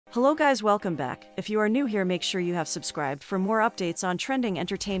Hello guys, welcome back. If you are new here, make sure you have subscribed for more updates on trending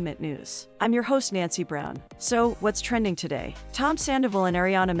entertainment news. I'm your host Nancy Brown. So, what's trending today? Tom Sandoval and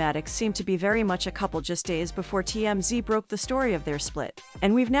Ariana Madix seem to be very much a couple just days before TMZ broke the story of their split.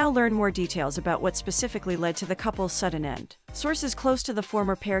 And we've now learned more details about what specifically led to the couple's sudden end. Sources close to the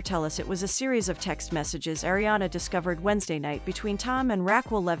former pair tell us it was a series of text messages Ariana discovered Wednesday night between Tom and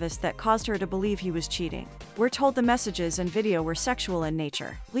Raquel Leviss that caused her to believe he was cheating. We're told the messages and video were sexual in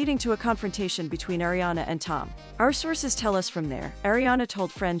nature, leading to a confrontation between Ariana and Tom. Our sources tell us from there, Ariana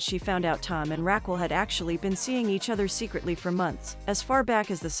told friends she found out Tom and Raquel had actually been seeing each other secretly for months, as far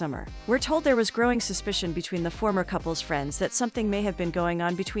back as the summer. We're told there was growing suspicion between the former couple's friends that something may have been going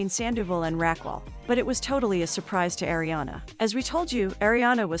on between Sandoval and Raquel, but it was totally a surprise to Ariana. As we told you,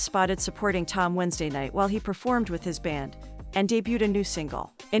 Ariana was spotted supporting Tom Wednesday night while he performed with his band and debuted a new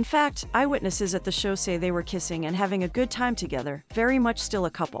single. In fact, eyewitnesses at the show say they were kissing and having a good time together, very much still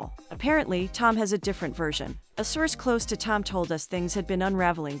a couple. Apparently, Tom has a different version. A source close to Tom told us things had been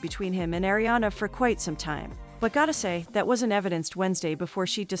unraveling between him and Ariana for quite some time. But gotta say, that wasn't evidenced Wednesday before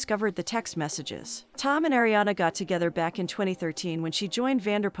she discovered the text messages. Tom and Ariana got together back in 2013 when she joined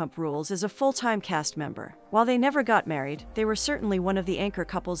Vanderpump Rules as a full-time cast member. While they never got married, they were certainly one of the anchor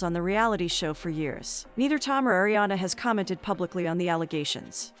couples on the reality show for years. Neither Tom or Ariana has commented publicly on the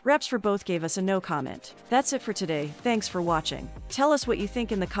allegations. Reps for both gave us a no comment. That's it for today, thanks for watching. Tell us what you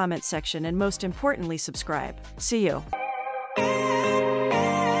think in the comments section and most importantly subscribe. See you.